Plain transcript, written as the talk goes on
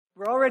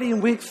We're already in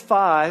week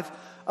 5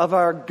 of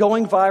our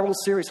Going Viral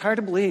series. Hard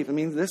to believe. I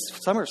mean, this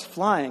summer's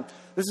flying.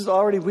 This is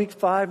already week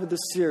 5 of the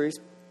series.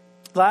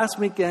 Last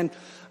weekend,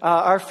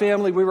 our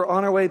family, we were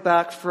on our way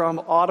back from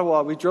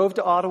Ottawa. We drove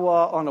to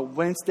Ottawa on a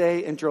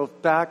Wednesday and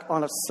drove back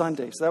on a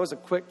Sunday. So that was a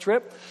quick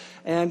trip.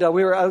 And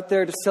we were out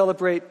there to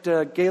celebrate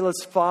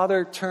Gayla's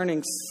father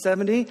turning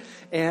 70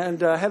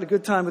 and had a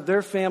good time with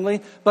their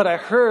family. But I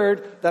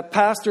heard that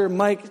Pastor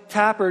Mike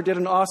Tapper did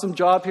an awesome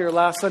job here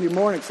last Sunday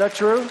morning. Is that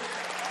true?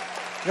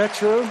 Is that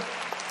true?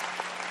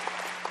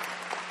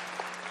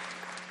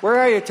 Where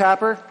are you,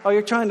 Tapper? Oh,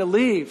 you're trying to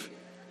leave.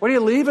 What are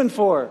you leaving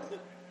for?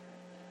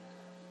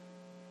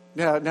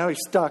 Yeah, now he's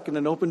stuck in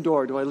an open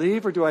door. Do I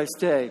leave or do I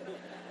stay?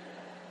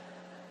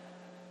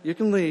 You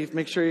can leave.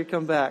 Make sure you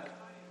come back.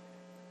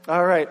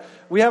 All right.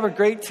 We have a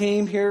great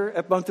team here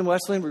at Moncton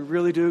Wesleyan. We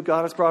really do.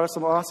 God has brought us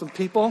some awesome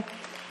people.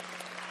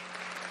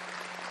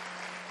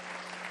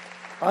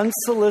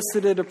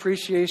 Unsolicited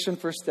appreciation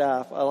for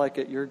staff. I like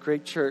it. You're a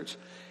great church.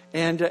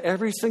 And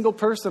every single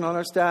person on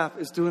our staff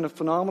is doing a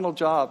phenomenal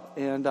job.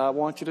 And I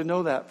want you to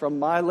know that from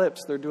my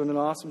lips. They're doing an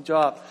awesome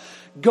job.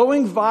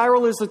 Going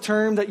viral is the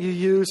term that you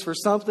use for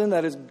something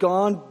that has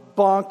gone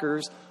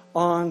bonkers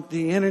on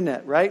the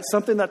internet, right?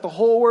 Something that the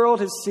whole world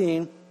has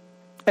seen.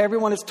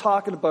 Everyone is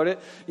talking about it.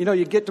 You know,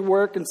 you get to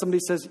work and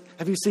somebody says,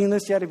 have you seen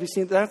this yet? Have you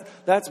seen that?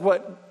 That's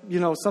what,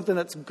 something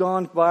that's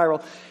gone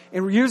viral.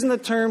 And we're using the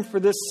term for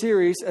this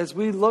series as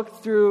we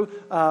look through,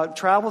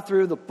 travel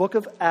through the book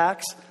of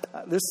Acts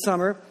this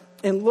summer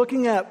and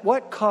looking at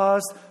what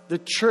caused the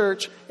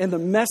church and the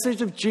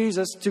message of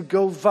Jesus to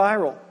go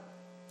viral.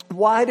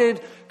 Why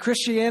did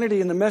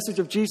Christianity and the message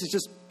of Jesus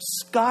just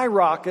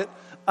skyrocket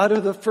out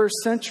of the first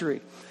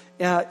century?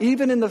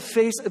 Even in the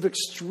face of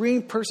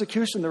extreme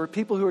persecution, there were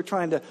people who were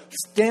trying to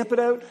stamp it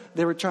out.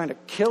 They were trying to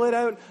kill it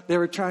out. They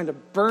were trying to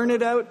burn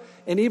it out.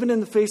 And even in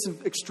the face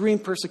of extreme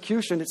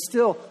persecution, it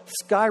still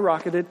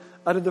skyrocketed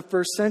out of the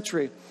first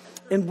century.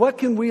 And what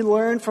can we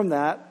learn from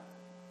that?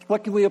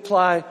 What can we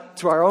apply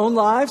to our own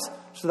lives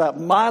so that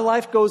my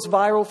life goes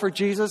viral for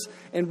Jesus?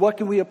 And what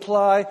can we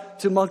apply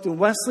to Moncton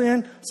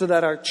Wesleyan so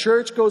that our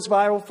church goes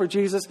viral for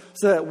Jesus,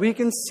 so that we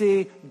can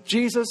see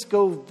Jesus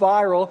go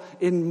viral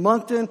in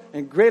Moncton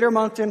and Greater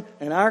Moncton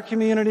and our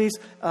communities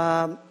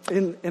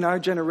in our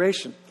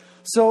generation?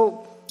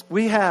 So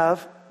we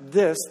have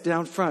this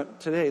down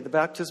front today, the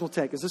baptismal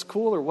tank. Is this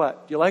cool or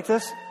what? Do you like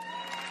this?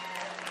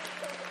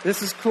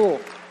 This is cool.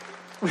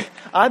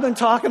 I've been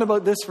talking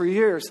about this for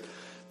years.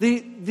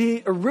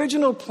 The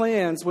original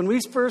plans, when we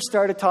first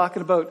started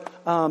talking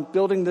about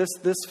building this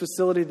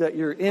facility that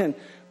you're in,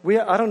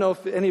 I don't know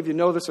if any of you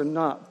know this or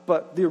not,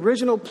 but the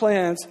original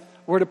plans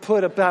were to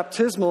put a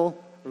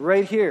baptismal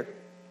right here,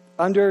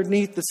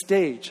 underneath the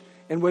stage.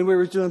 And when we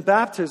were doing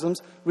baptisms,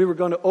 we were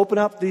going to open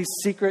up these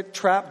secret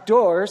trap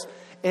doors,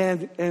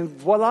 and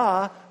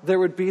voila, there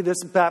would be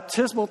this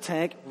baptismal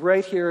tank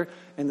right here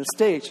in the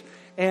stage.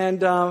 And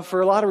for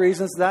a lot of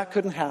reasons, that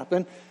couldn't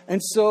happen.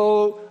 And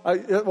so I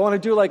want to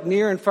do like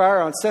near and far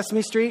on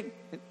Sesame Street.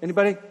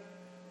 Anybody?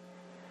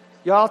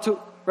 Y'all too,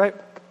 right?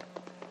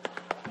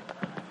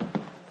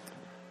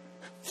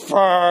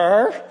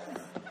 Far.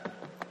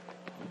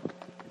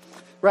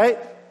 Right?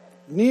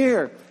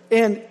 Near.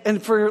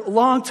 And for a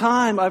long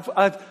time,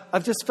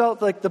 I've just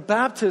felt like the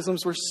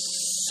baptisms were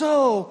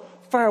so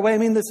far away. I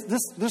mean,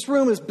 this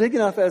room is big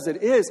enough as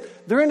it is.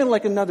 They're in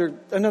like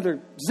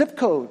another zip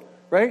code,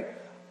 right?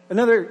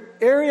 Another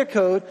area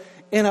code,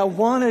 and I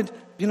wanted,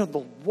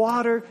 the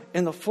water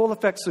and the full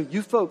effect. So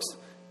you folks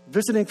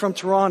visiting from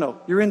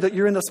Toronto, you're in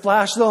the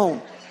splash zone.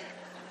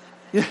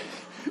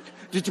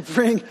 Did you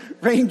bring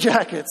rain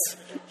jackets?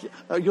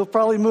 You'll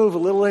probably move a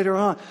little later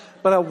on.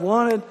 But I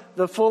wanted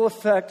the full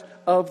effect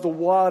of the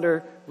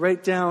water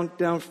right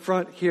down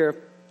front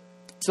here.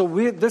 So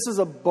this is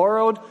a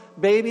borrowed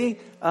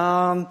baby,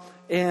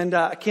 and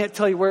I can't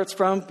tell you where it's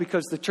from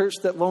because the church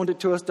that loaned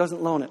it to us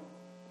doesn't loan it.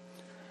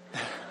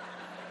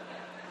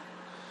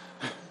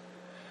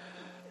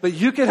 But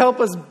you could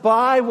help us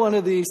buy one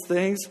of these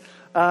things.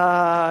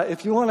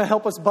 If you want to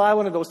help us buy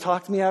one of those,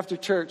 talk to me after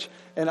church,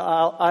 and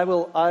I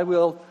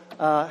will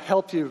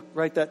help you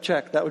write that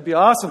check. That would be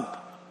awesome.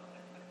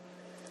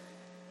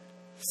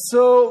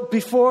 So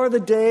before the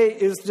day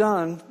is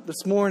done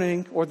this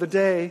morning, or the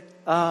day,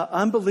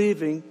 I'm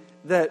believing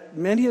that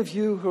many of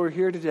you who are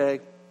here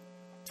today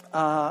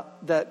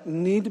that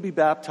need to be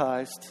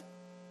baptized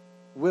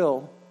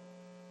will.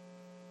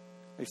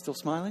 Are you still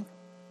smiling?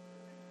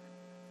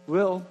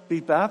 Will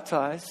be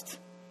baptized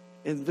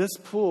in this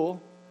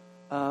pool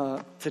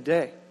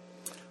today.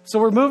 So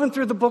we're moving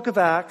through the book of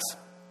Acts,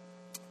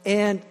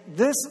 and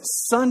this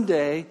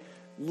Sunday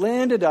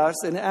landed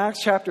us in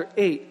Acts chapter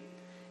 8.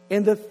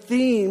 And the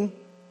theme,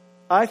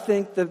 I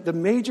think, the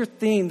major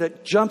theme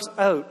that jumps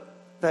out,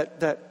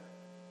 that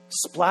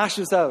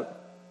splashes out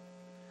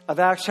of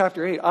Acts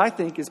chapter 8, I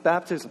think, is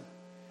baptism.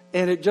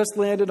 And it just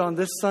landed on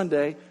this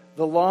Sunday,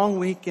 the long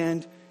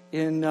weekend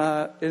in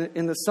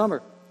the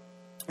summer.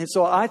 And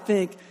so I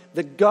think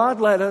that God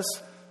led us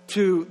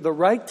to the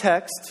right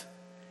text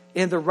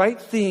and the right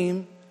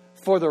theme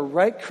for the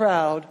right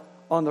crowd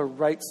on the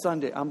right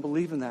Sunday. I'm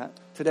believing that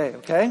today,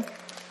 okay?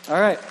 All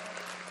right.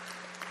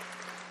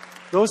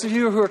 Those of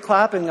you who are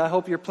clapping, I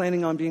hope you're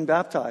planning on being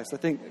baptized. I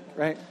think,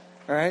 right?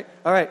 All right?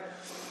 All right.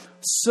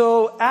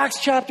 So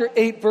Acts chapter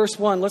 8, verse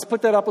 1. Let's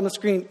put that up on the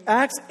screen.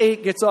 Acts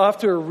 8 gets off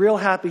to a real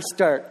happy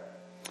start.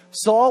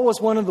 Saul was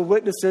one of the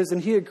witnesses,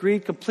 and he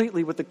agreed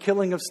completely with the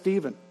killing of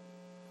Stephen.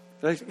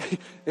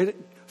 It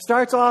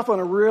starts off on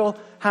a real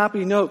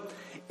happy note.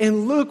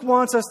 And Luke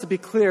wants us to be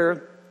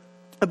clear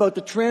about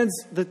the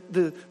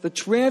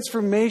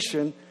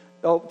transformation.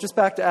 Oh, just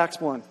back to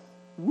Acts 1.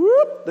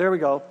 Whoop, there we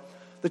go.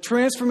 The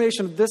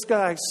transformation of this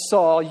guy,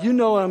 Saul, you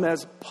know him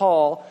as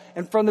Paul.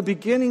 And from the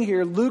beginning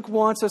here, Luke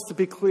wants us to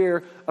be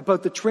clear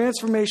about the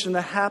transformation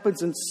that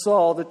happens in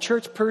Saul, the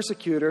church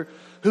persecutor,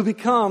 who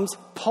becomes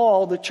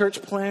Paul, the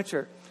church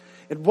planter.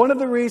 And one of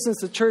the reasons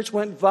the church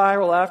went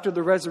viral after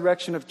the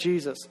resurrection of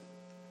Jesus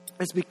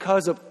is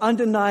because of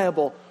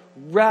undeniable,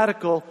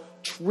 radical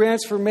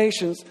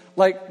transformations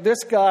like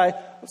this guy,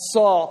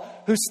 Saul,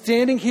 who's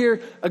standing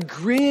here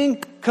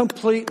agreeing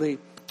completely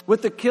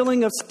with the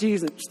killing of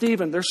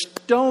Stephen. They're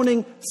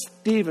stoning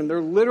Stephen.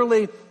 They're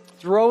literally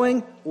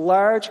throwing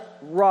large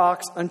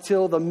rocks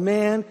until the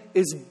man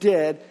is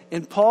dead.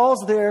 And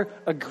Paul's there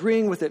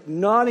agreeing with it,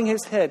 nodding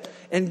his head.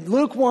 And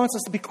Luke wants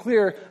us to be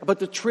clear about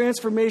the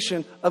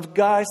transformation of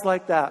guys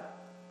like that.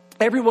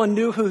 Everyone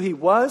knew who he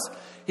was.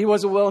 He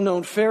was a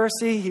well-known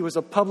Pharisee. He was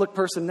a public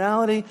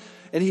personality.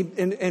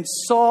 And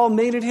Saul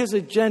made it his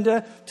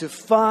agenda to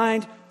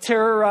find,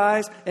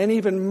 terrorize, and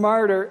even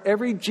martyr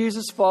every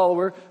Jesus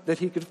follower that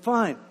he could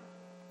find.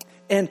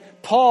 And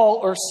Paul,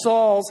 or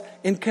Saul's,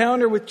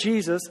 encounter with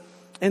Jesus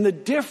and the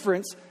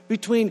difference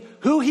between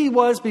who he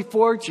was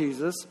before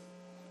Jesus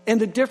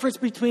and the difference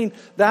between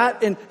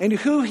that and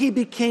who he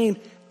became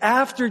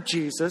after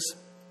Jesus,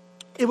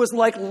 it was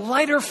like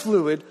lighter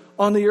fluid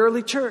on the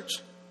early church.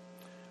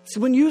 So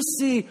when you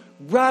see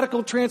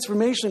radical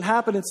transformation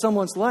happen in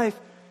someone's life,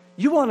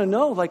 you want to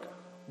know, like,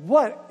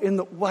 what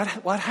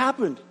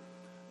happened?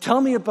 Tell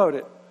me about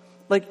it.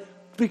 Like,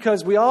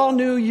 because we all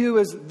knew you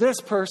as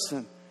this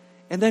person.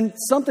 And then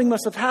something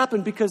must have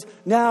happened because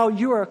now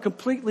you are a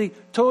completely,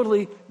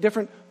 totally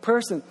different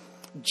person.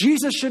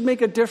 Jesus should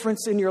make a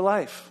difference in your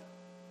life.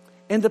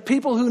 And the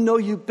people who know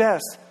you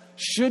best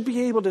should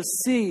be able to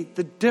see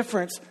the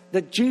difference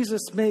that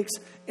Jesus makes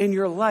in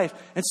your life.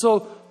 And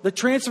so the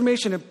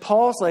transformation in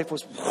Paul's life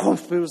was,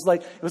 it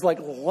was like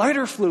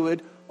lighter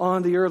fluid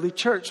on the early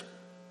church.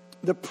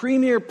 The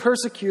premier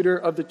persecutor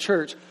of the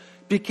church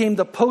became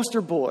the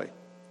poster boy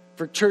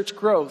for church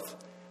growth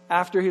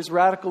after his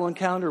radical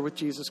encounter with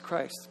Jesus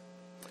Christ.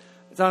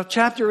 Now,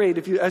 chapter 8,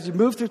 as you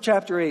move through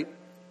chapter 8,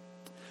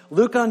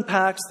 Luke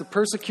unpacks the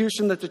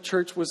persecution that the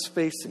church was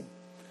facing.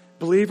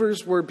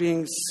 Believers were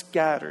being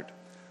scattered.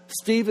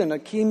 Stephen, a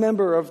key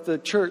member of the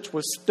church,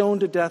 was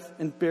stoned to death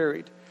and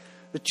buried.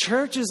 The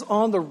church is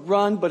on the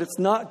run, but it's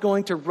not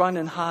going to run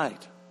and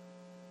hide.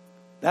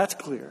 That's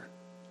clear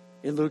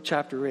in Luke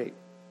chapter 8.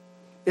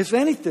 If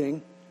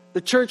anything,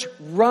 the church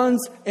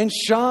runs and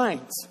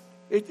shines.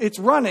 It's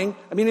running.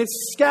 I mean,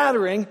 it's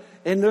scattering,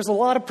 and there's a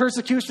lot of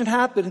persecution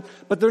happening,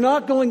 but they're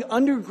not going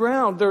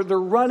underground. They're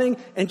running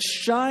and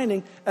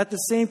shining at the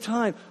same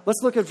time.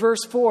 Let's look at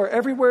verse 4.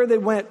 Everywhere they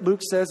went,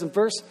 Luke says in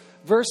verse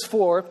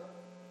 4,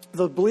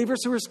 the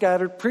believers who were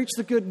scattered preached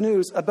the good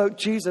news about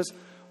Jesus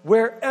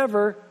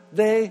wherever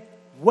they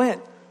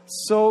went.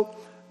 So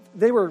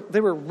they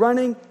were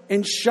running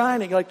and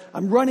shining. Like,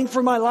 I'm running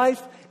for my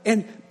life,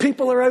 and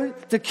people are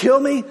out to kill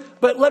me,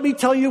 but let me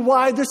tell you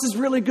why this is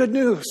really good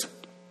news.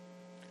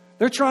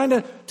 They're trying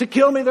to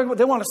kill me. They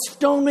want to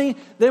stone me.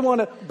 They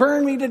want to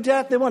burn me to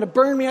death. They want to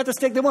burn me at the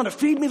stake. They want to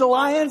feed me to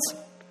lions.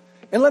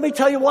 And let me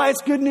tell you why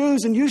it's good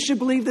news, and you should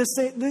believe this.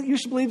 You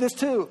should believe this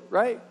too,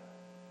 right?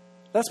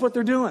 That's what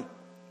they're doing.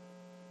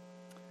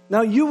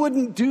 Now, you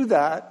wouldn't do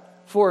that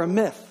for a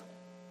myth.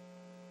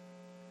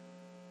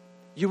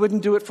 You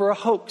wouldn't do it for a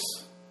hoax.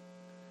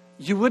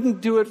 You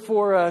wouldn't do it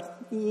for a,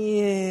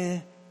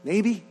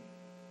 maybe.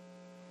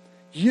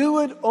 You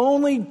would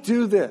only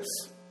do this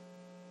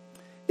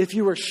if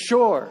you were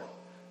sure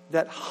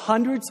that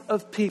hundreds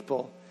of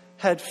people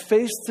had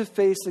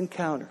face-to-face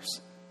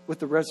encounters with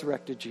the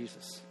resurrected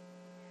Jesus.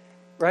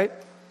 Right?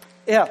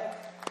 Yeah.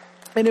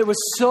 And it was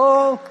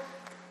so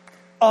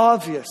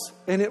obvious.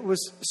 And it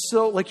was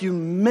so, like, you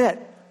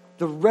met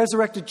the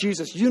resurrected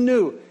Jesus. You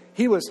knew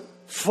he was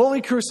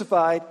fully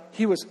crucified.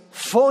 He was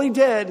fully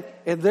dead.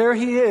 And there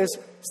he is,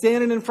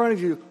 standing in front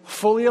of you,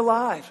 fully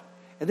alive.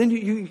 And then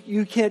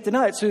you can't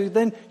deny it. So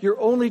then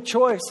your only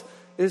choice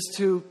is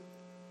to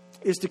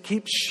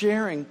keep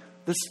sharing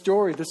the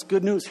story, this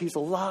good news. He's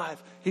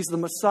alive. He's the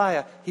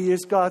Messiah. He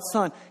is God's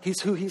Son.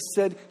 He's who he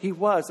said he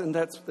was. And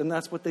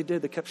that's what they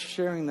did. They kept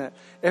sharing that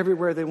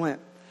everywhere they went.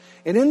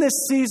 And in this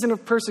season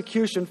of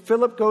persecution,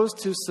 Philip goes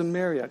to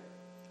Samaria.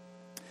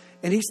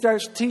 And he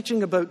starts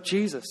teaching about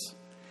Jesus.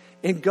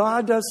 And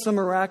God does some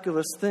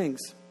miraculous things.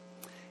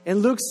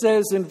 And Luke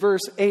says in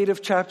verse 8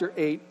 of chapter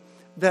 8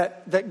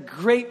 that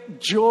great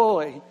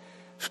joy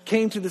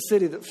came to the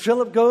city. That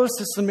Philip goes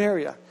to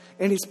Samaria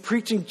and he's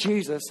preaching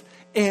Jesus.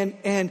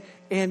 And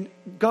and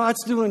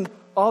God's doing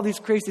all these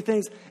crazy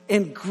things,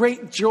 and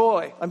great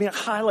joy. I mean,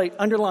 highlight,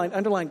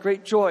 underline,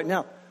 great joy.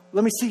 Now,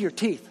 let me see your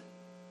teeth.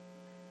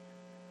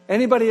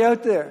 Anybody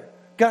out there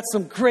got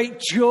some great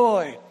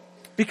joy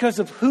because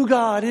of who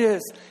God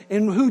is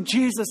and who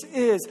Jesus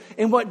is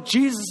and what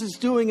Jesus is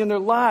doing in their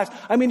lives?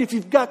 I mean, if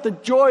you've got the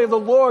joy of the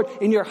Lord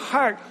in your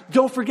heart,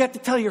 don't forget to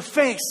tell your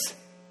face.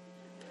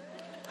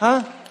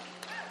 Huh?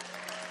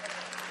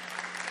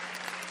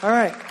 All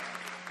right.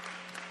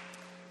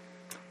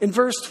 In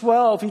verse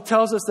 12, he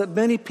tells us that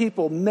many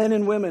people, men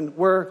and women,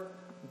 were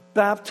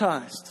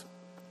baptized.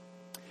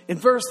 In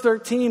verse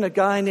 13, a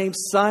guy named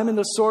Simon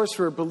the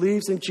sorcerer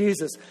believes in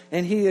Jesus,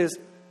 and he is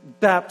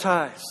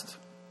baptized.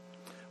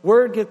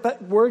 Word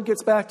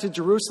gets back to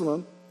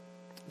Jerusalem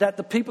that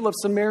the people of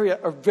Samaria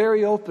are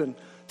very open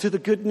to the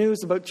good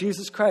news about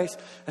Jesus Christ.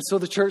 And so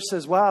the church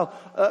says, wow,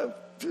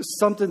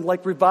 something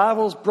like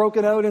revival's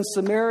broken out in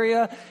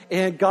Samaria,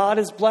 and God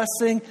is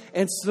blessing.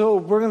 And so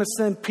we're going to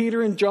send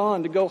Peter and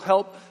John to go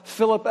help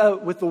Philip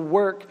out with the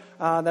work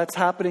that's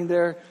happening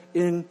there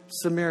in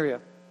Samaria.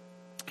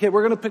 Okay,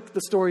 we're going to pick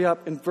the story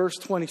up in verse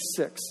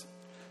 26.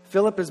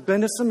 Philip has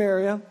been to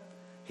Samaria.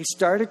 He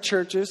started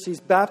churches. He's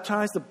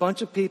baptized a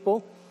bunch of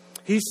people.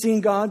 He's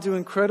seen God do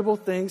incredible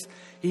things.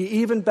 He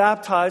even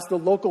baptized the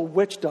local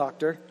witch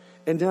doctor.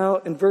 And now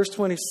in verse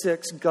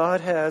 26,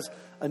 God has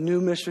a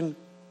new mission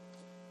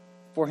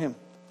for him.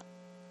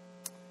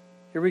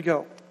 Here we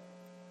go.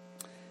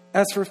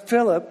 As for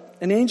Philip,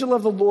 an angel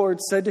of the Lord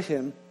said to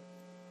him,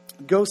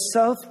 "Go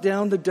south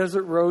down the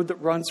desert road that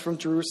runs from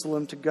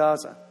Jerusalem to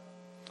Gaza."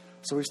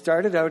 So he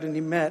started out and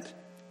he met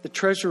the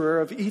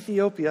treasurer of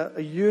Ethiopia,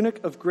 a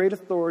eunuch of great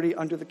authority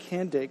under the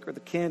Candake or the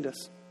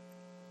Candace,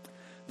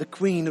 the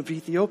queen of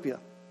Ethiopia.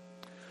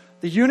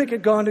 The eunuch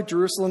had gone to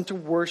Jerusalem to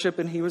worship,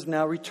 and he was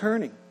now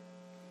returning.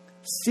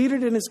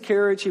 Seated in his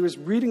carriage, he was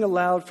reading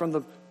aloud from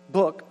the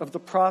book of the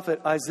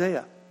prophet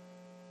Isaiah.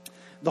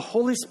 The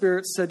Holy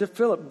Spirit said to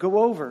Philip, "Go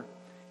over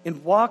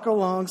and walk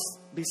along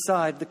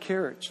beside the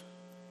carriage."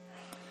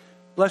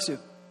 Bless you.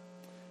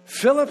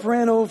 Philip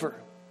ran over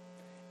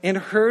and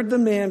heard the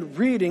man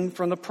reading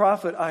from the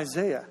prophet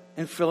Isaiah.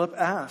 And Philip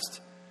asked,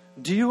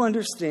 "Do you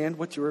understand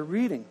what you are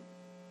reading?"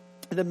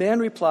 And the man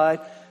replied,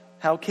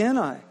 "How can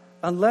I,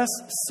 unless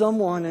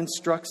someone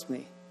instructs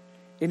me?"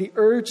 And he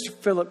urged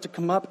Philip to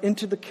come up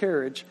into the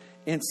carriage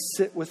and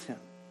sit with him.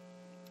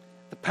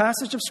 The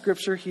passage of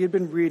scripture he had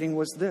been reading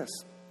was this: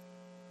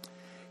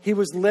 "He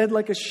was led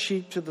like a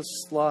sheep to the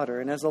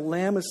slaughter, and as a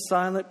lamb is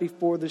silent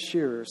before the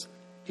shearers,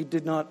 he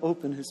did not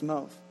open his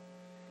mouth.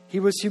 He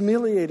was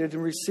humiliated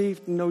and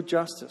received no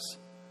justice.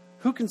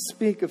 Who can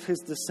speak of his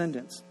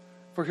descendants?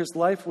 For his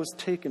life was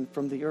taken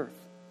from the earth."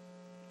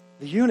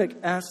 The eunuch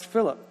asked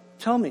Philip,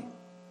 "Tell me,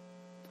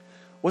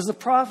 was the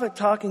prophet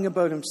talking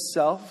about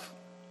himself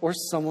or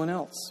someone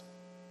else?"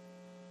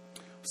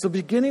 So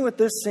beginning with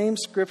this same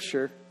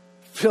scripture,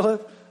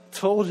 Philip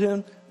told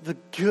him the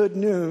good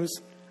news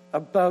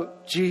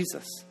about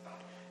Jesus.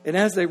 And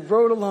as they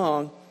rode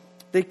along,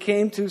 they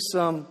came to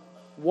some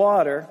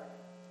water.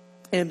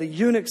 And the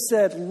eunuch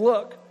said,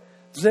 "Look,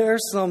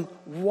 there's some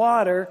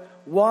water.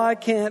 Why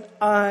can't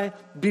I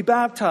be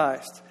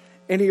baptized?"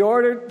 And he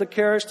ordered the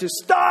carriage to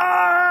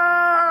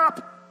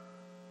stop.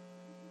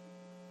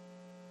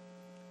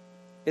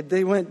 And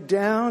they went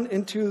down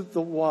into the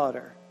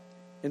water,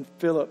 and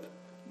Philip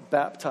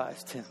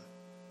baptized him.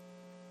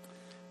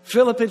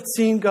 Philip had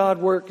seen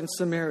God work in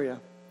Samaria.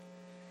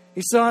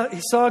 He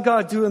saw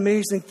God do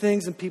amazing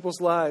things in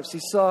people's lives. He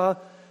saw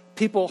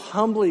people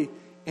humbly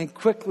and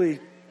quickly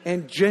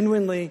and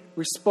genuinely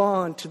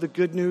respond to the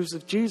good news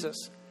of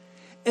Jesus.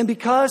 And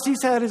because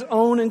he's had his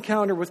own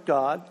encounter with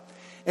God,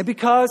 and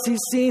because he's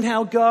seen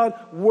how God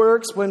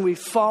works when we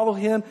follow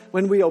him,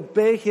 when we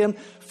obey him,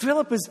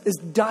 Philip is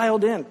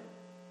dialed in.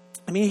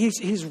 I mean,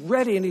 he's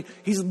ready, and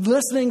he's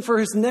listening for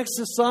his next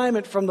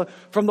assignment from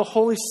the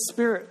Holy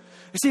Spirit.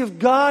 You see, if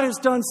God has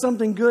done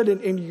something good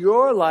in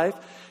your life,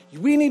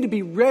 we need to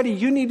be ready.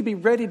 You need to be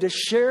ready to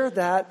share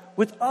that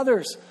with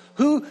others.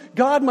 Who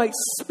God might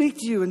speak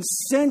to you and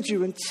send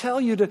you and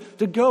tell you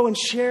to go and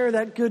share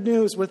that good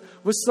news with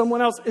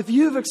someone else. If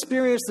you've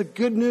experienced the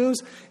good news,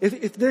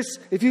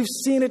 if you've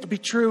seen it to be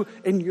true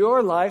in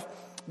your life,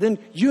 then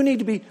you need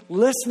to be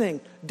listening,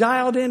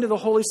 dialed into the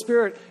Holy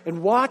Spirit,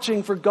 and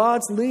watching for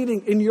God's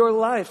leading in your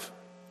life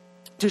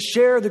to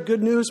share the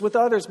good news with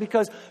others,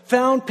 because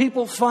found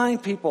people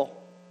find people,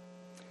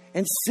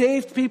 and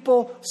saved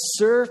people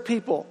serve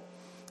people.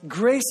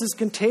 Grace is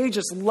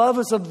contagious. Love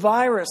is a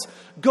virus.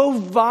 Go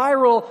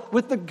viral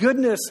with the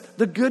goodness,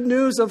 the good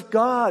news of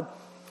God.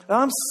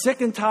 I'm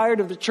sick and tired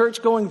of the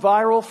church going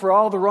viral for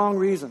all the wrong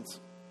reasons.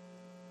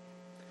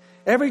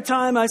 Every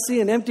time I see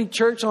an empty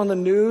church on the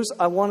news,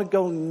 I want to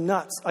go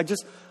nuts.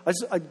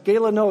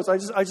 Gayla knows, I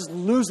just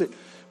lose it.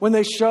 When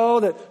they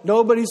show that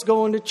nobody's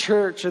going to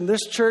church, and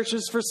this church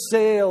is for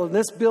sale, and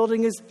this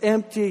building is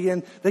empty,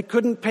 and they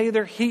couldn't pay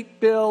their heat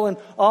bill, and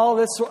all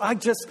this, I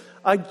just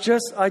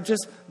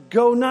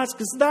go nuts,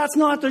 because that's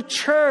not the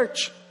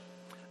church.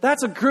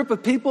 That's a group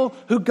of people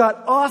who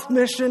got off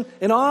mission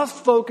and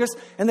off focus,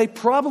 and they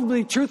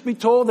probably, truth be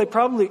told, they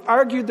probably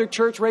argued their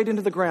church right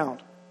into the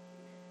ground.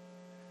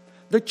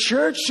 The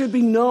church should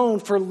be known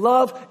for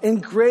love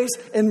and grace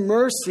and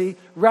mercy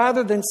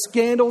rather than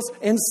scandals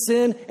and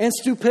sin and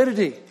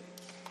stupidity.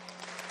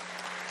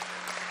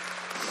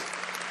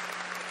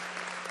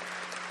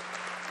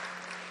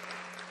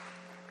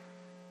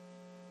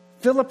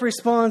 Philip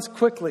responds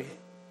quickly,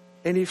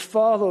 and he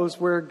follows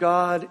where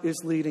God is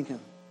leading him.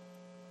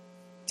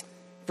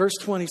 Verse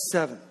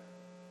 27.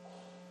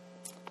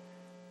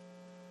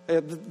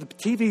 The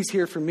TV's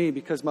here for me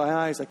because my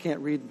eyes, I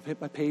can't read and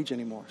hit my page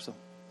anymore. So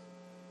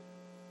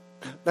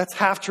that's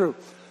half true.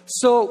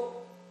 So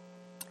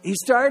he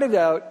started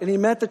out and he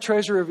met the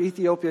treasurer of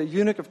Ethiopia, a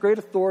eunuch of great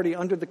authority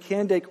under the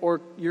Candake,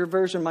 or your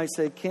version might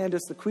say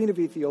Candace, the queen of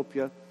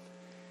Ethiopia.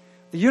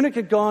 The eunuch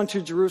had gone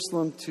to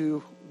Jerusalem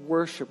to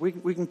worship. We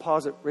can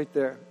pause it right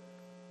there.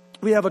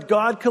 We have a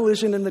God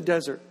collision in the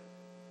desert.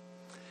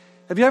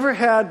 Have you ever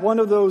had one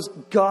of those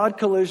God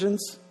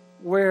collisions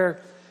where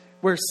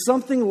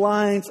something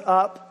lines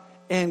up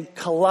and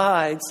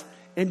collides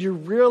and you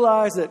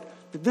realize that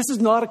this is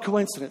not a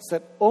coincidence,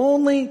 that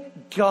only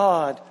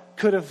God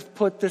could have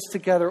put this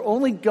together.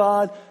 Only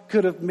God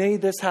could have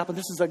made this happen.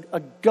 This is a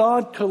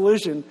God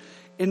collision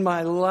in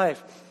my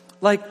life.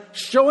 Like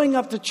showing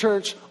up to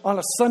church on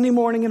a Sunday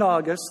morning in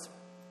August,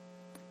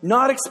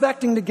 not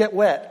expecting to get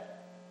wet.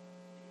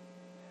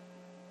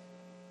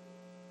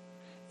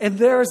 And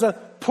there's a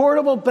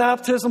portable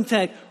baptism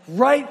tank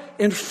right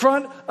in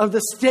front of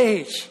the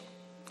stage.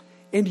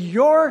 And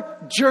your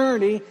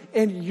journey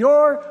and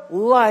your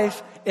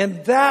life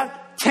and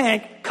that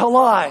tank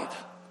collide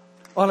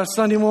on a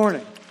Sunday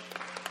morning.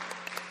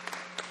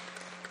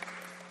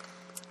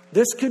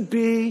 This could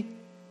be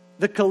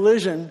the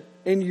collision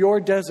in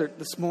your desert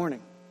this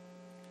morning.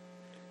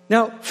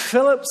 Now,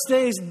 Philip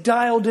stays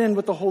dialed in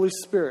with the Holy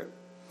Spirit.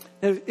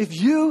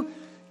 If you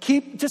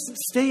just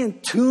stay in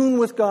tune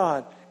with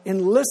God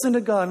and listen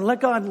to God and let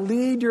God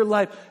lead your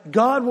life,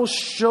 God will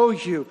show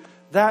you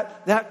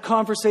that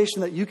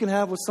conversation that you can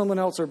have with someone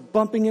else or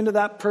bumping into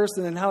that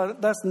person and how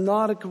that's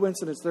not a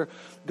coincidence.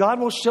 God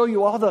will show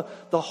you all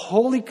the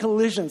holy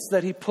collisions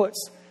that he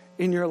puts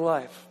in your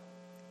life.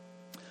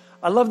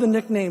 I love the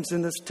nicknames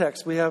in this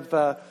text. We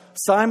have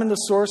Simon the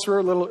sorcerer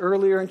a little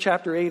earlier in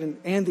chapter 8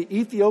 and the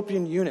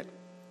Ethiopian eunuch.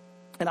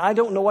 And I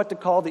don't know what to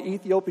call the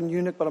Ethiopian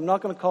eunuch, but I'm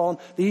not going to call him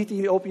the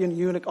Ethiopian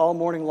eunuch all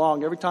morning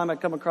long every time I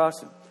come across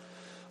him.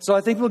 So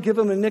I think we'll give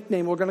him a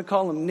nickname. We're going to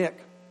call him Nick.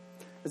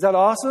 Is that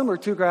awesome or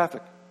too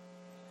graphic?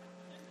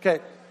 Okay.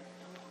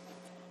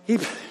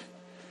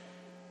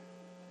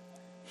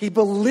 He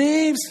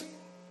believes,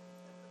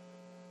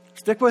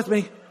 stick with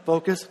me,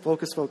 focus.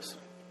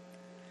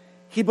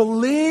 He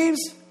believes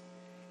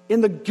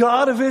in the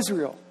God of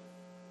Israel,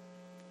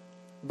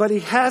 but he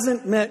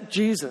hasn't met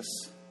Jesus.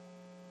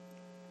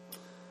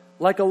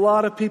 Like a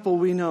lot of people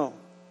we know.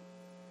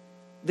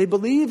 They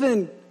believe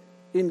in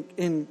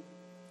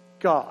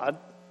God,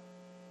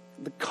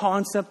 the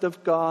concept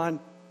of God.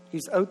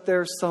 He's out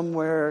there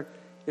somewhere.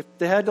 If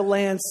they had to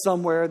land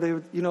somewhere, they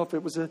would, if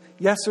it was a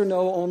yes or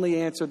no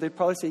only answer, they'd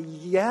probably say,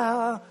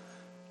 yeah.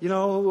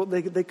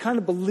 They kind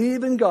of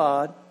believe in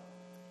God,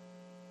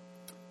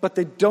 but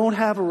they don't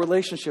have a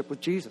relationship with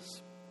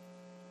Jesus.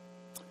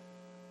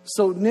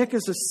 So Nick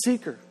is a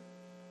seeker.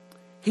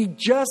 He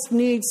just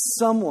needs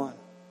someone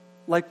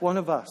like one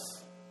of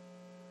us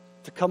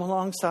to come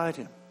alongside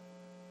him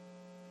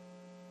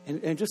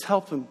and just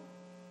help him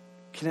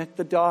connect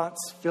the dots,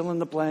 fill in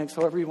the blanks,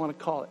 however you want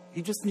to call it.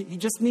 He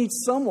just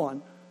needs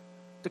someone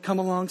to come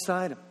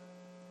alongside him.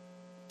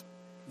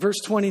 Verse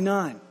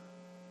 29.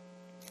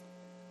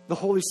 The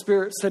Holy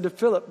Spirit said to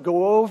Philip,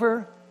 go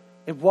over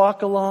and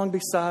walk along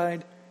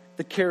beside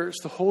the carriage.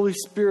 The Holy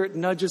Spirit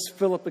nudges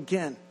Philip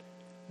again.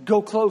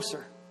 Go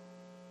closer.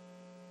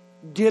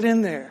 Get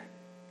in there.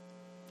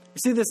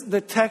 You see, the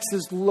text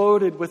is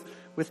loaded with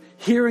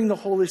hearing the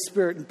Holy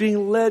Spirit and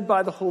being led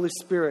by the Holy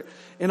Spirit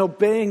and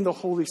obeying the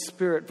Holy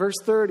Spirit. Verse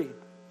 30.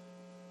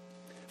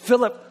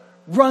 Philip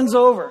runs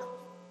over.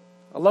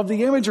 I love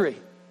the imagery.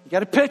 You got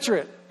to picture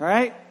it, all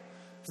right?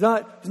 He's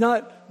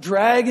not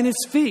dragging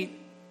his feet.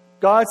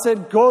 God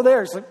said, go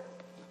there. It's like,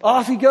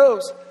 off he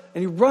goes.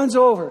 And he runs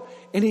over.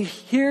 And he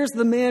hears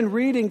the man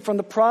reading from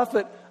the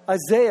prophet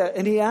Isaiah.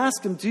 And he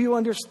asks him, do you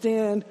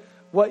understand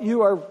what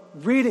you are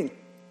reading?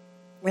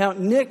 Now,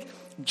 Nick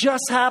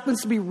just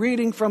happens to be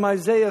reading from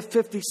Isaiah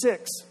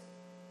 56.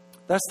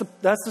 That's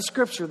the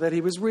scripture that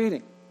he was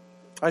reading.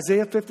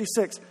 Isaiah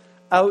 56,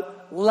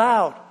 out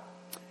loud.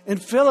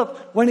 And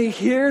Philip, when he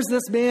hears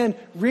this man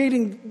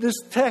reading this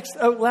text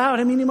out loud,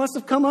 he must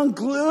have come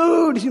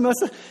unglued. He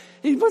must have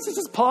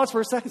just paused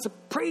for a second and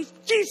said, praise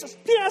Jesus,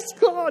 yes,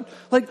 God.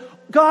 Like,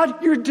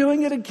 God, you're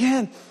doing it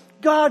again.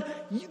 God,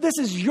 this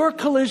is your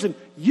collision.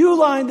 You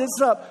lined this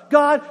up.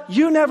 God,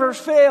 you never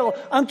fail.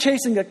 I'm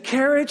chasing a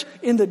carriage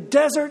in the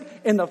desert,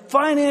 and the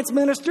finance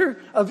minister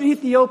of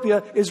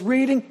Ethiopia is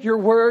reading your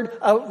word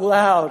out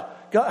loud.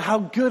 God, how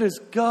good is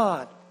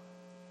God?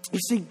 You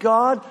see,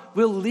 God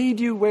will lead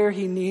you where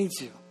he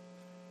needs you.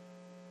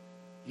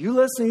 You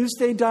listen, you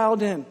stay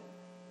dialed in.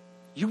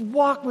 You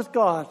walk with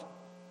God.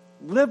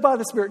 Live by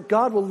the Spirit.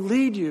 God will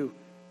lead you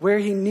where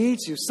He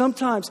needs you.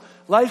 Sometimes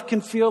life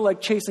can feel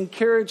like chasing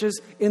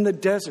carriages in the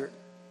desert.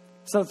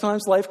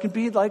 Sometimes life can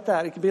be like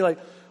that. It can be like,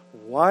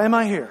 why am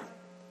I here?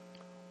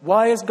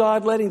 Why is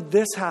God letting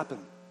this happen?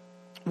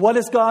 What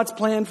is God's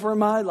plan for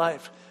my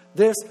life?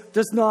 This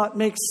does not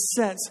make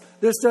sense.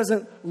 This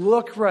doesn't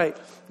look right.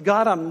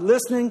 God, I'm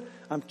listening.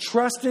 I'm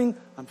trusting.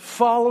 I'm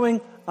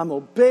following. I'm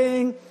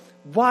obeying.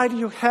 Why do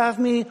you have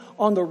me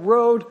on the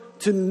road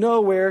to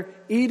nowhere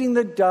eating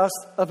the dust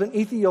of an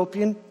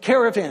Ethiopian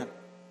caravan?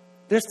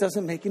 This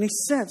doesn't make any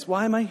sense.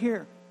 Why am I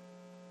here?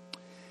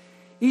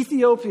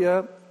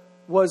 Ethiopia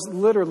was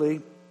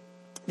literally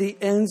the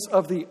ends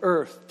of the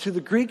earth. To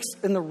the Greeks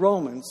and the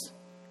Romans,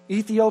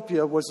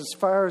 Ethiopia was as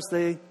far as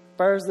they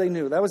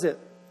knew. That was it.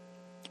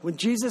 When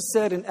Jesus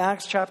said in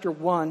Acts chapter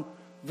 1,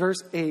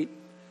 verse 8,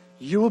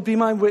 you will be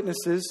my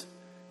witnesses,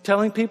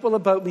 telling people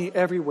about me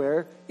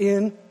everywhere,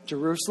 in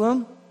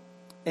Jerusalem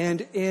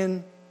and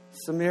in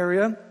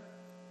Samaria,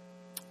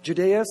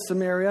 Judea,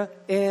 Samaria,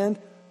 and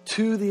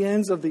to the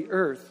ends of the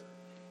earth.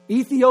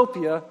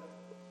 Ethiopia,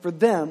 for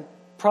them,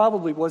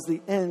 probably was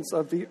the ends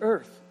of the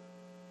earth.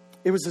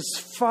 It was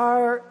as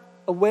far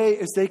away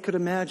as they could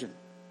imagine.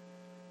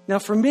 Now,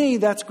 for me,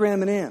 that's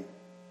Graham and Ann.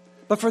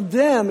 But for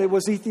them, it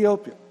was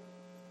Ethiopia.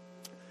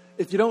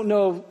 If you don't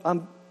know,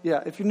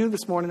 if you're new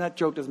this morning, that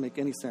joke doesn't make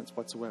any sense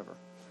whatsoever.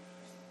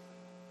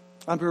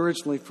 I'm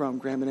originally from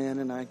Graham and Ann,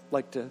 and I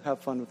like to have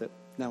fun with it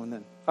now and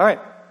then. All right.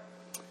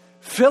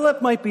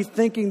 Philip might be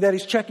thinking that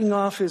he's checking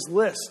off his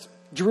list.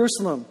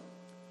 Jerusalem,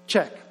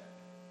 check.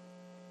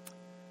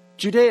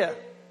 Judea,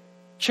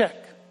 check.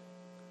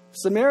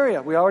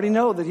 Samaria, we already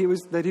know that he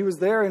was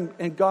there,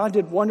 and God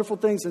did wonderful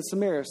things in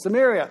Samaria.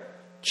 Samaria,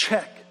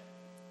 check.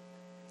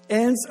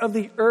 Ends of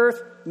the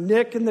earth,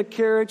 Nick in the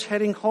carriage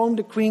heading home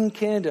to Queen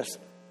Candace,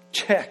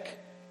 check.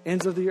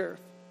 Ends of the earth.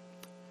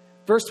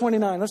 Verse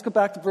 29, let's go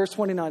back to verse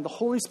 29. The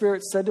Holy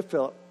Spirit said to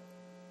Philip,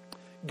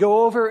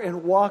 go over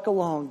and walk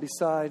along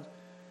beside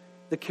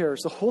the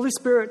carriage. The Holy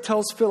Spirit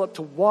tells Philip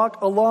to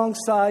walk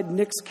alongside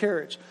Nick's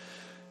carriage.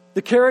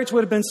 The carriage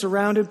would have been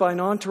surrounded by an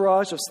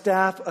entourage of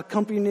staff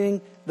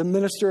accompanying the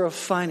minister of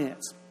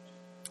finance.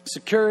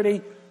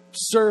 Security,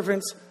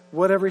 servants,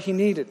 whatever he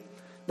needed.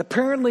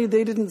 Apparently,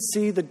 they didn't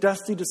see the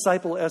dusty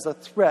disciple as a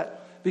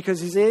threat because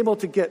he's able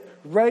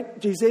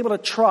to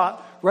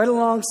trot right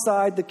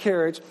alongside the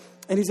carriage,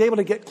 and he's able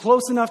to get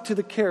close enough to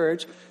the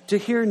carriage to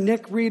hear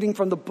Nick reading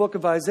from the book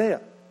of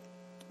Isaiah.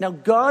 Now,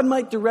 God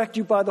might direct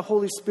you by the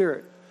Holy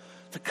Spirit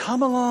to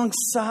come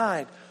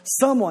alongside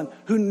someone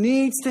who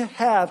needs to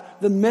have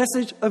the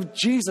message of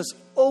Jesus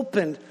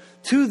opened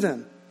to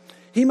them.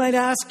 He might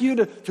ask you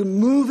to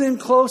move in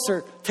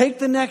closer, take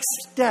the next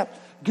step,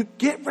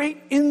 get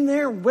right in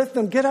there with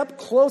them, get up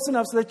close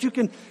enough so that you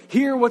can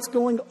hear what's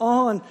going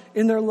on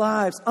in their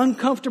lives,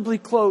 uncomfortably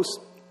close.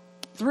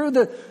 Through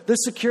the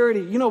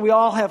security, we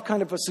all have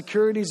kind of a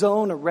security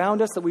zone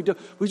around us that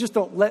we just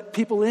don't let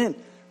people in,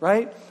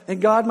 right?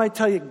 And God might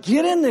tell you,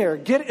 get in there,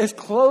 get as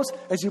close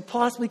as you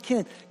possibly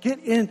can. Get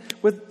in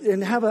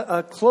and have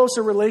a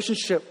closer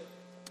relationship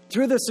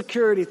through the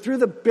security, through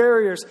the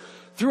barriers,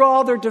 through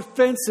all their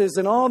defenses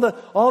and all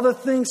the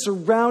things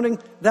surrounding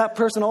that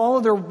person, all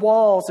of their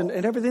walls and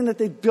everything that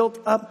they built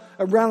up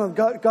around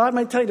them. God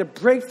might tell you to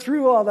break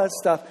through all that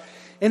stuff.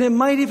 And it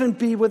might even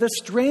be with a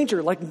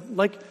stranger,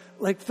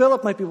 like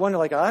Philip might be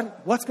wondering, God,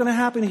 what's going to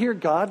happen here,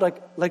 God?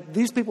 Like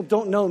these people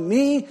don't know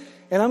me,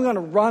 and I'm going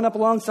to run up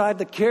alongside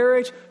the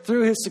carriage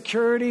through his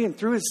security and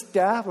through his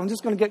staff. I'm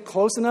just going to get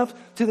close enough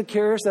to the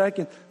carriage that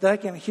I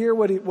can hear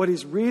what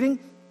he's reading.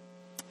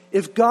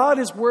 If God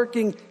is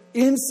working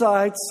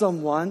inside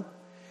someone,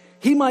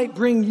 He might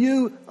bring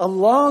you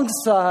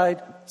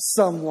alongside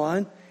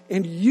someone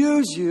and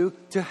use you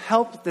to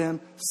help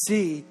them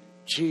see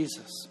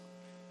Jesus.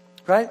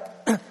 Right?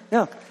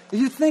 Now, if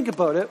you think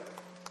about it,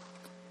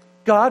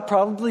 God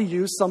probably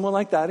used someone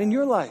like that in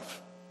your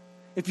life.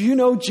 If you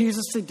know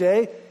Jesus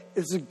today,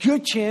 it's a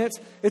good chance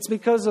it's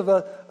because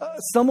of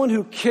someone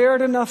who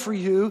cared enough for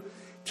you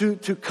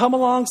to come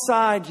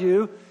alongside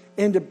you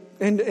and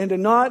to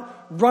not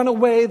run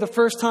away the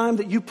first time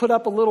that you put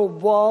up a little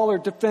wall or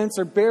defense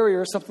or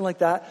barrier or something like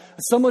that.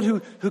 Someone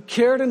who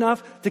cared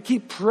enough to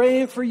keep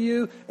praying for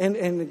you and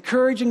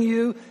encouraging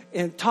you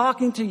and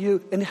talking to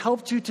you and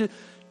helped you to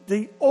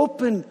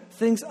open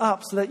things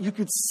up so that you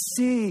could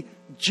see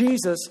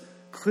Jesus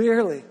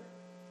clearly.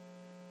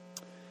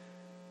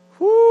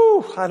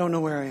 Whew, I don't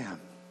know where I am.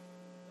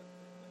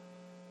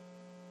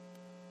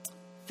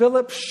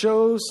 Philip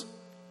shows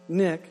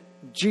Nick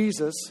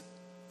Jesus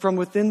from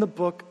within the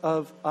book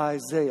of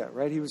Isaiah,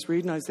 right? He was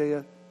reading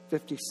Isaiah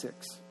 56.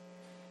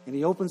 And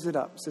he opens it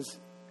up. It says,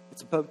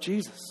 it's about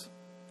Jesus.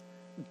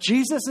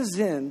 Jesus is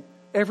in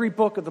every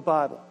book of the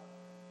Bible.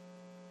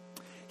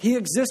 He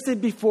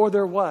existed before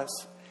there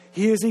was.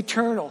 He is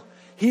eternal.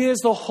 He is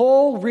the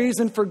whole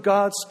reason for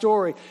God's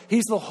story.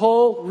 He's the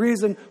whole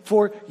reason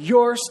for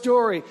your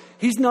story.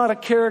 He's not a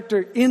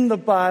character in the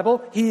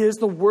Bible. He is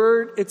the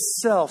Word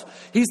itself.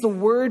 He's the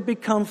Word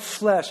become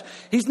flesh.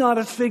 He's not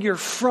a figure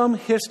from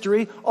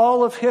history.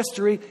 All of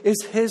history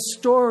is His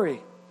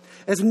story.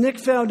 As Nick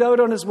found out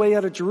on his way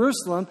out of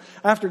Jerusalem,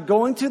 after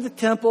going to the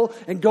temple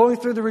and going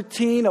through the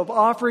routine of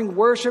offering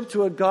worship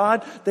to a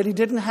God that he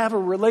didn't have a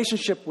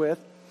relationship with,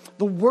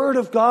 the Word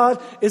of God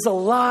is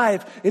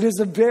alive. It is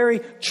the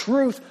very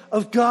truth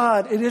of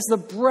God. It is the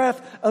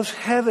breath of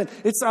heaven.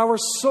 It's our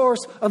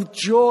source of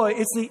joy.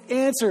 It's the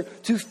answer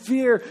to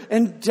fear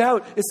and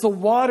doubt. It's the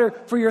water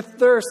for your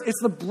thirst. It's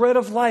the bread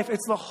of life.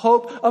 It's the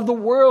hope of the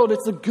world.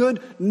 It's the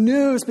good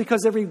news,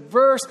 because every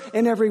verse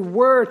and every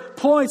word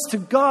points to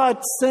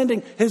God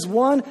sending His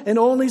one and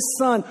only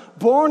Son,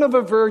 born of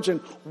a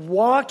virgin,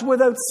 walked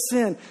without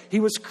sin.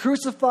 He was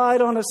crucified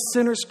on a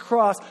sinner's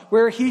cross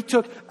where He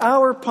took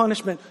our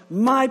punishment,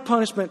 my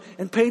punishment,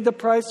 and paid the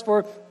price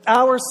for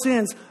our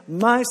sins,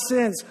 my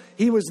sins.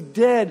 He was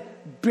dead,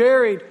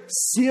 buried,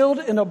 sealed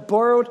in a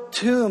borrowed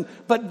tomb,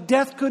 but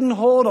death couldn't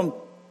hold Him.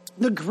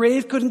 The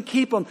grave couldn't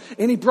keep Him.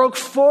 And He broke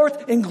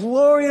forth in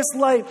glorious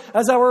light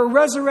as our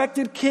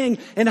resurrected King.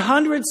 And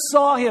hundreds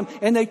saw Him,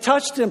 and they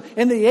touched Him,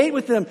 and they ate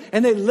with Him,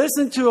 and they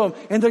listened to Him,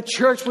 and the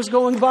church was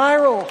going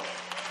viral.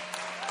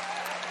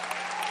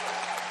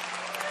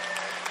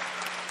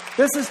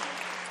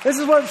 This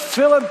is what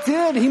Philip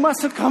did. He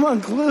must have come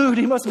unglued.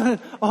 He must have been,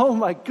 oh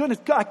my goodness,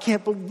 God, I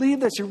can't believe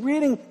this. You're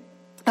reading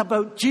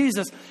about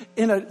Jesus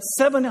in a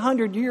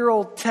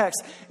 700-year-old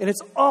text, and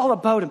it's all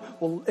about Him.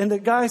 Well, and the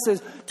guy says,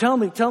 tell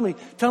me,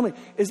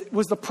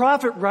 was the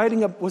prophet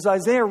was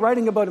Isaiah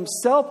writing about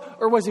himself,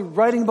 or was he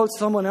writing about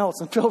someone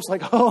else? And Philip's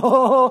like,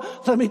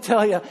 oh, let me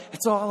tell you,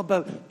 it's all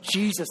about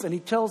Jesus. And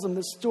he tells him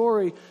the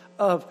story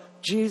of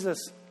Jesus.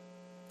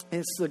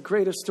 It's the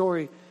greatest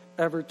story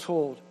ever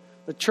told.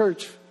 The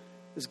church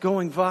is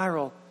going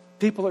viral.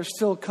 People are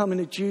still coming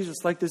to Jesus,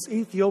 like this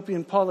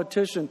Ethiopian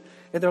politician,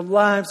 and their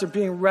lives are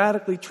being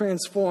radically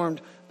transformed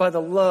by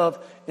the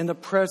love and the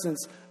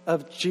presence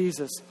of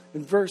Jesus.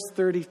 In verse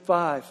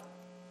 35,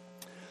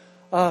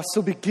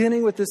 so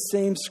beginning with this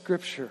same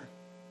scripture,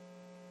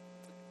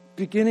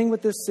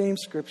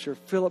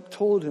 Philip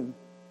told him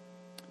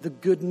the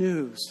good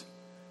news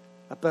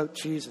about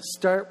Jesus.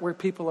 Start where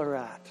people are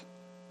at.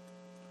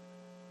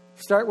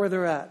 Start where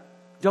they're at.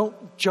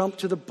 Don't jump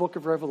to the book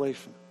of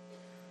Revelation.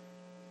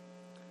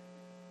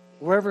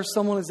 Wherever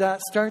someone is at,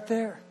 start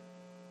there.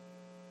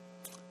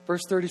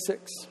 Verse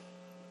 36.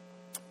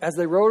 As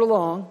they rode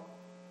along,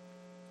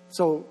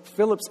 so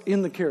Philip's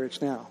in the carriage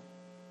now.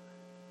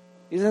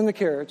 He's in the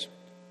carriage.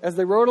 As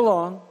they rode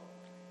along,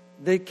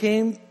 they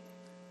came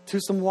to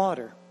some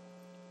water.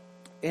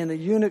 And the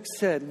eunuch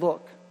said,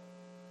 look,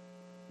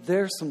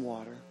 there's some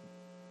water.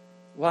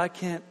 Why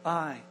can't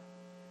I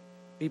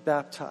be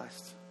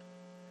baptized?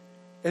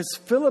 As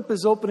Philip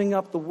is opening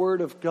up the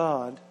Word of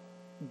God,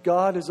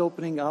 God is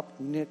opening up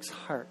Nick's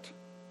heart.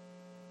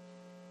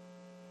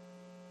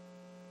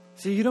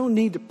 See, you don't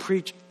need to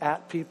preach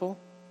at people.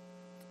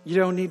 You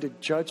don't need to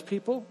judge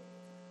people.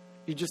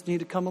 You just need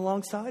to come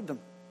alongside them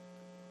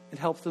and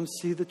help them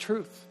see the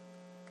truth.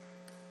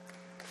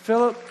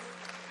 Philip,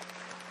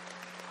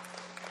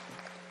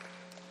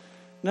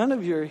 none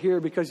of you are here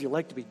because you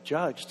like to be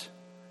judged.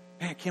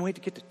 Man, I can't wait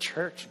to get to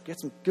church and get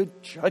some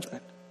good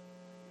judgment.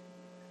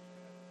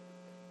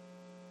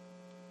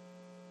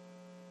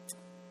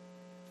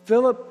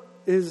 Philip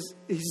he's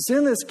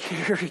in this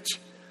carriage.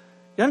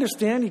 You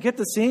understand? You get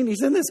the scene?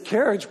 He's in this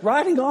carriage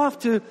riding off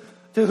to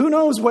who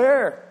knows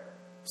where.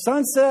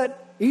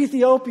 Sunset,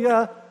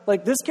 Ethiopia.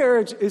 Like, this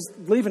carriage is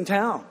leaving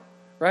town,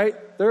 right?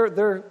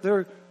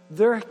 They're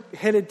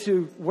headed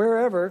to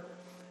wherever.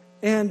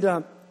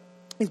 And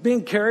he's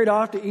being carried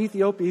off to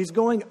Ethiopia. He's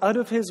going out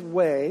of his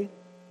way,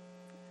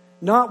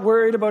 not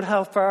worried about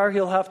how far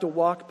he'll have to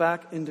walk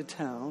back into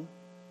town.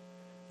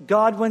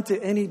 God went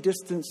to any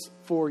distance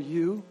for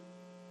you.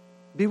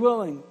 Be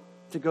willing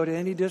to go to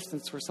any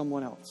distance for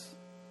someone else.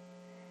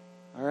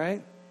 All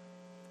right?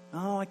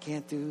 Oh, I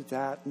can't do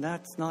that, and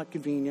that's not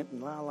convenient,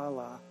 and la,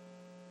 la,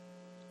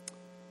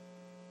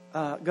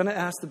 la. Going to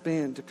ask the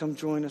band to come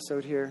join us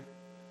out here.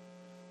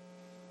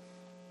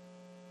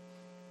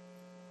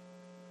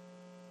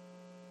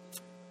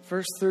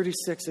 Verse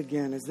 36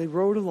 again. As they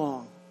rode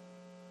along,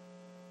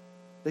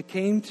 they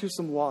came to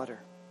some water.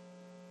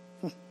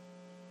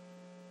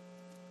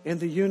 And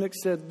the eunuch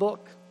said,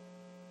 look,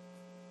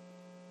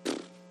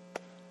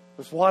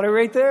 there's water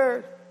right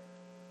there.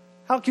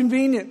 How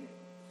convenient.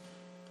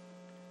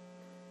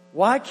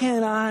 Why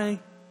can't I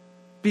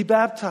be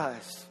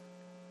baptized?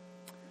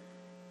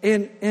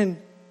 And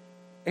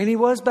he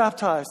was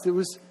baptized. It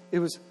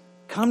was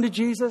come to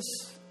Jesus,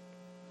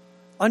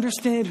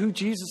 understand who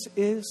Jesus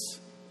is,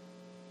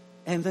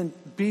 and then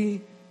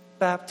be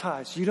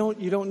baptized. You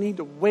don't need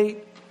to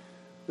wait.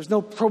 There's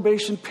no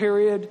probation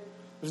period.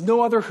 There's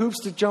no other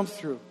hoops to jump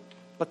through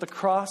but the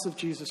cross of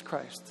Jesus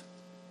Christ.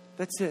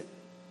 That's it.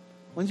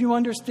 When you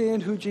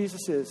understand who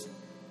Jesus is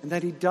and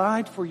that he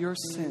died for your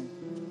sin,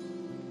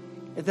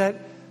 and that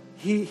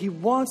He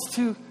wants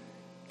to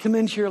come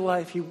into your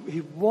life.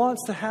 He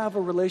wants to have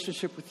a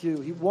relationship with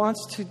you. He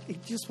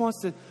just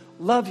wants to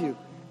love you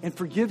and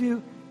forgive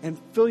you and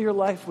fill your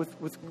life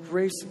with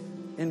grace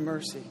and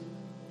mercy.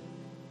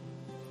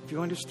 If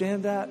you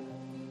understand that,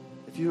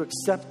 if you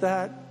accept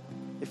that,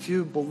 if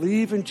you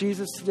believe in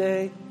Jesus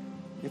today,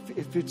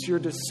 if it's your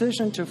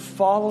decision to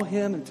follow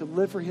him and to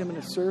live for him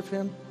and to serve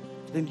him,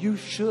 then you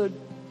should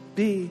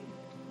be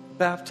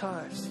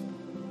baptized.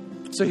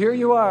 So here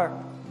you are.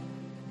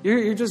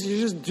 You're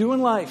just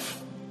doing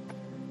life.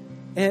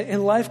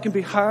 And life can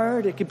be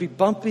hard, it can be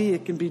bumpy,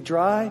 it can be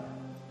dry.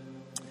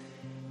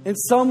 And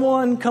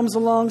someone comes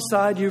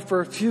alongside you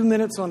for a few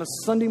minutes on a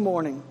Sunday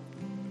morning,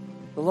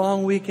 the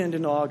long weekend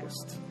in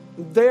August.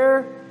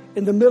 There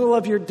in the middle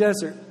of your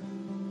desert,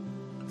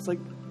 it's like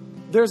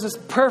there's this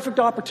perfect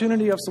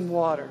opportunity of some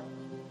water.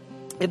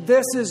 And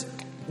this is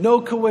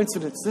no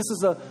coincidence. This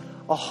is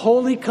a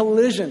holy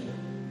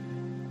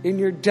collision in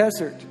your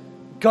desert.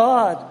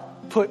 God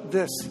put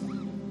this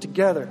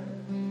together.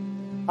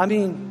 I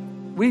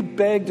mean, we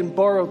begged and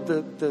borrowed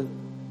the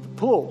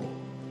pool,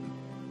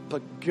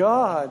 but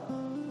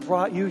God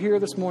brought you here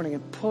this morning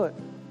and put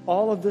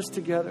all of this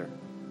together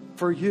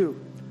for you.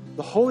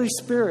 The Holy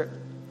Spirit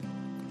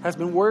has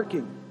been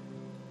working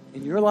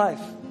in your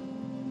life.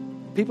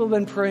 People have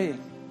been praying,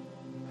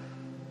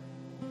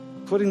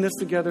 putting this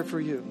together for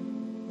you.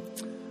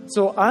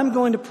 So I'm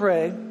going to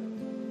pray.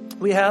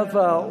 We have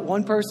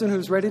one person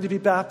who's ready to be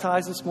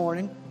baptized this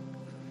morning,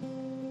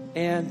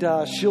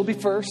 and she'll be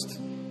first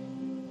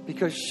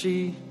because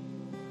she's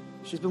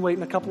been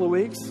waiting a couple of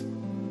weeks.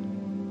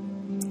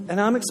 And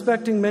I'm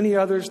expecting many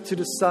others to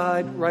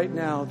decide right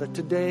now that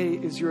today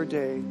is your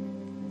day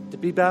to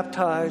be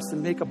baptized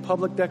and make a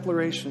public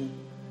declaration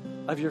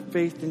of your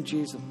faith in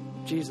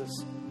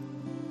Jesus.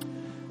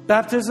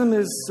 Baptism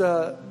is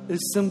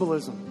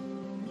symbolism.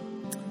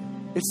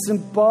 It's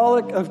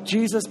symbolic of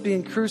Jesus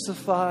being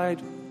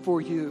crucified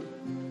for you,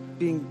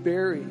 being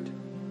buried,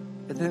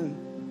 and then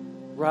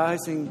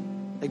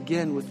rising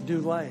again with new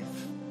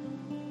life.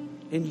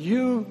 And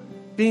you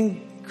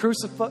being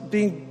crucified,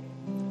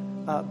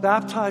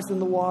 baptized in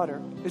the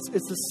water.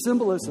 It's a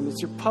symbolism.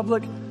 It's your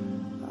public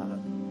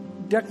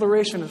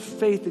declaration of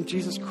faith in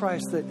Jesus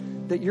Christ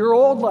that your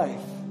old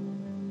life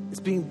is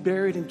being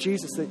buried in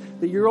Jesus,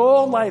 that your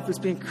old life is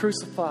being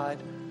crucified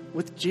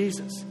with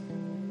Jesus.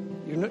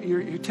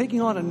 You're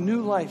taking on a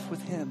new life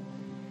with him,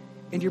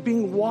 and you're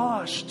being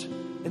washed.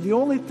 And the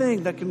only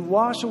thing that can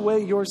wash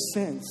away your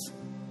sins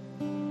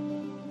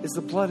is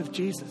the blood of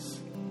Jesus.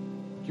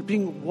 You're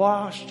being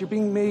washed. You're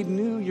being made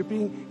new.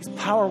 His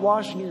power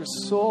washing your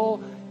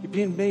soul. You're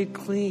being made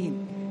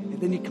clean. And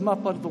then you come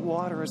up out of the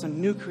water as a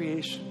new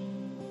creation,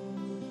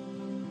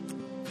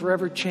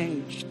 forever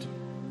changed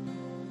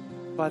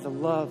by the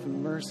love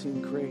and mercy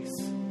and grace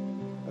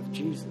of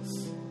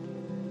Jesus.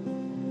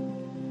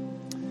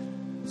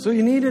 So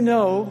you need to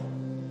know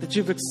that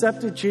you've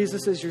accepted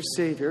Jesus as your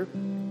Savior.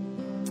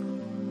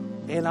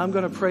 And I'm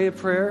going to pray a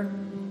prayer,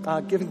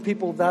 giving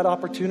people that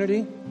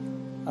opportunity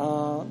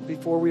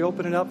before we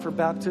open it up for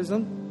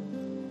baptism.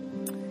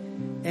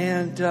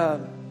 And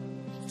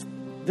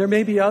there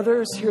may be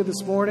others here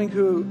this morning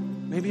who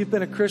maybe you've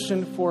been a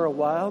Christian for a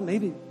while,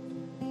 maybe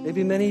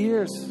many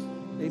years,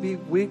 maybe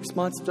weeks,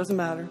 months, doesn't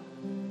matter.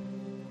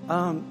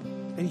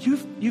 And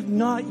you've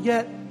not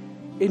yet,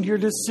 in your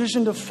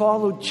decision to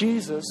follow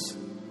Jesus,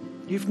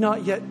 you've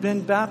not yet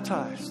been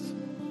baptized.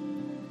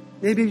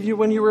 Maybe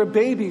when you were a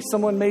baby,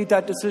 someone made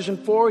that decision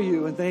for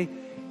you, and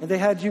they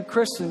had you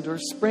christened or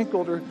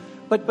sprinkled,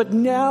 but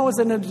now as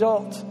an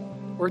adult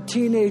or a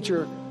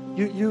teenager,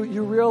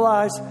 you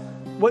realize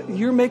what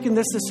you're making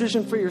this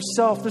decision for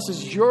yourself. This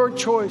is your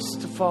choice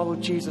to follow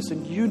Jesus,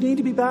 and you need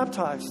to be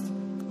baptized.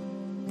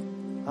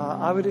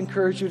 I would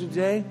encourage you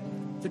today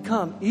to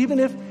come, even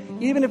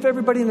if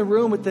everybody in the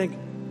room would think,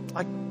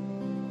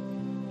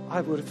 I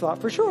would have thought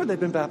for sure they've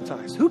been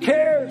baptized. Who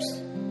cares?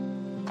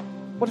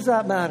 What does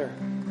that matter?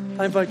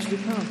 I invite you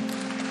to come.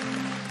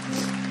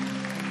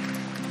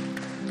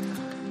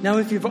 Now,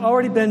 if you've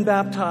already been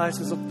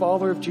baptized as a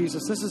follower of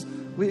Jesus,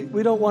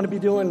 we don't want to be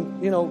doing,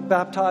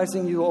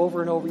 baptizing you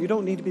over and over. You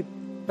don't need to be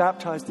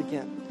baptized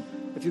again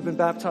if you've been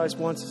baptized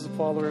once as a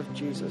follower of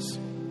Jesus.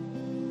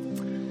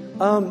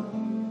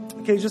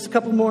 Okay, just a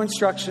couple more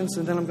instructions,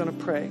 and then I'm going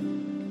to pray.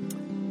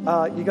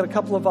 You got a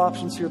couple of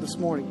options here this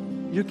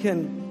morning.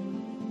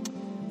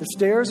 The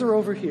stairs are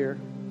over here,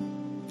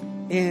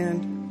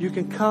 and you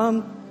can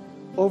come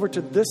over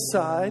to this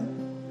side,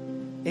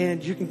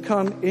 and you can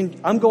come in.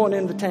 I'm going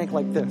in the tank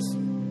like this.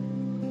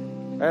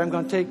 Right, I'm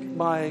going to take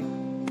my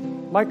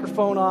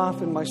microphone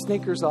off and my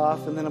sneakers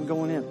off, and then I'm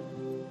going in,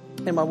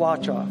 and my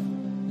watch off.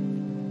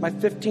 My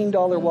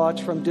 $15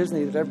 watch from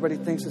Disney that everybody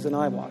thinks is an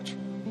iWatch.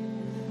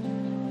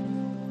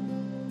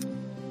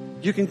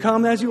 You can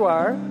come as you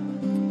are,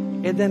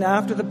 and then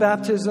after the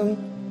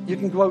baptism, you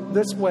can go out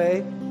this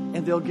way,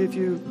 and they'll give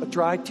you a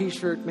dry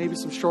t-shirt, maybe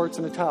some shorts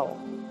and a towel.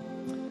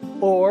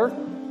 Or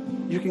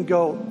you can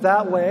go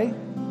that way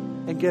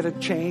and get a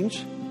change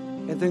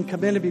and then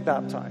come in to be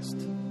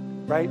baptized,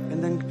 right?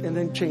 And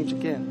then change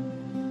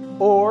again.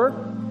 Or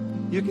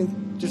you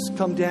can just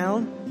come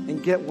down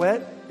and get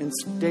wet and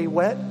stay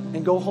wet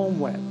and go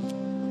home wet.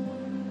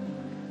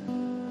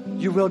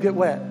 You will get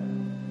wet.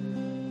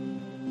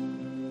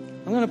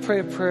 I'm going to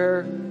pray a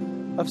prayer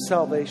of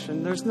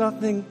salvation. There's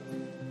nothing,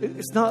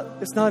 it's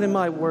not in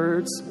my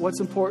words. What's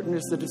important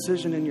is the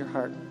decision in your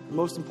heart. The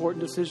most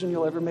important decision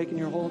you'll ever make in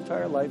your whole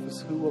entire life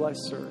is, who will I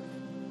serve?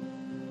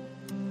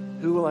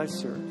 Who will I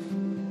serve?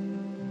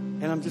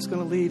 And I'm just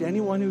going to lead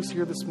anyone who's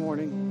here this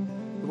morning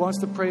who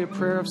wants to pray a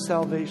prayer of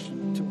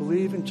salvation, to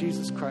believe in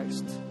Jesus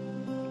Christ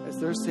as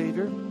their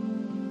Savior.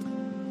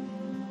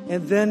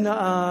 And then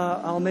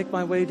I'll make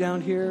my way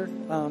down here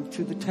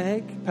to the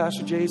tank.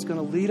 Pastor Jay is going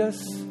to lead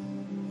us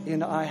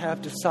in I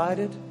Have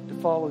Decided to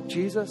Follow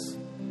Jesus.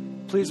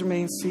 Please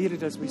remain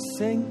seated as we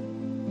sing.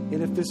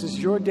 And if this is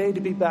your day to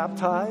be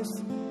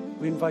baptized,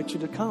 we invite you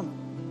to come.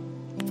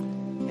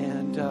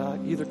 And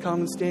either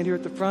come and stand here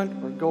at the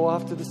front or go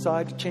off to the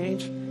side to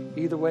change.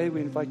 Either way,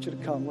 we invite you to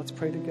come. Let's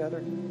pray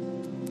together.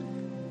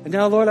 And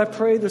now, Lord, I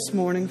pray this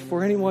morning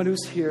for anyone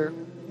who's here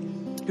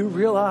who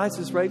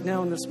realizes right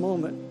now in this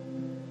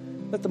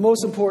moment that the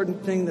most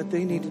important thing that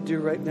they need to do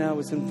right now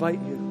is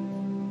invite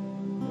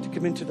you to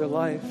come into their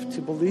life,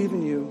 to believe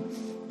in you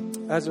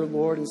as their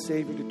Lord and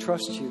Savior, to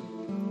trust you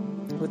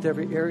with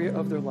every area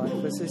of their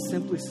life. As they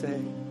simply say,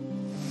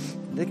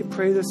 they can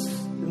pray this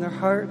in their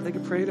heart, they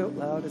can pray it out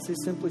loud, as they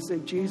simply say,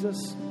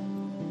 Jesus,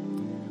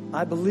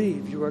 I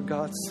believe you are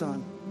God's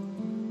Son.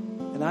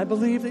 And I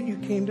believe that you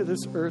came to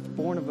this earth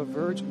born of a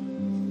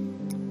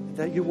virgin,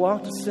 that you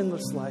walked a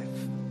sinless life,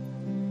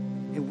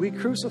 and we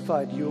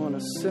crucified you on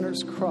a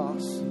sinner's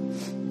cross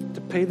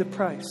to pay the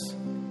price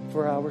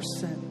for our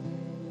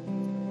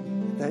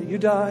sin. That you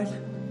died,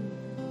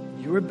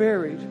 you were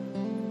buried,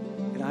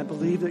 and I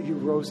believe that you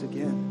rose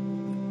again.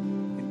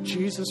 And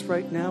Jesus,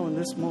 right now in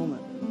this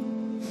moment,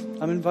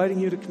 I'm inviting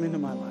you to come into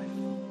my life.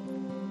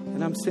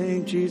 And I'm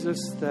saying, Jesus,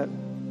 that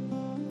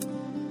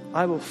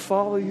I will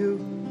follow you,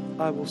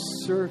 I will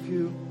serve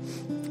you,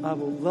 I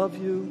will love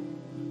you,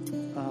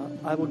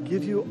 I will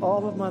give you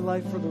all of my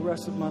life for the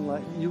rest of my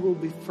life. You will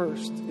be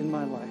first in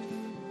my life.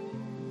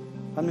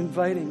 I'm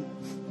inviting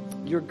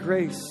your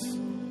grace,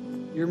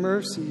 your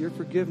mercy, your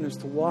forgiveness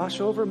to wash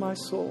over my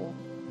soul.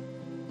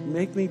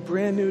 Make me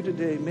brand new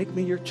today. Make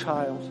me your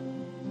child.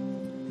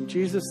 And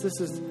Jesus, this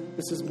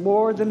is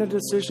more than a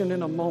decision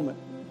in a moment.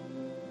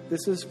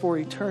 This is for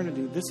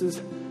eternity. This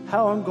is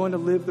how I'm going to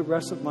live the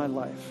rest of my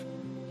life.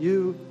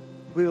 You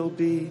will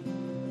be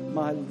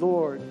my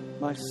Lord,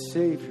 my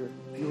Savior.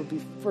 You will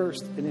be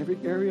first in every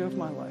area of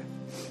my life.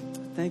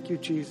 Thank you,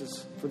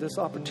 Jesus, for this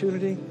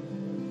opportunity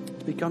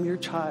to become your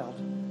child.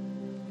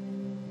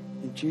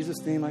 In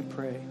Jesus' name I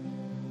pray.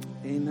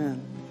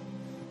 Amen.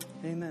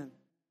 Amen.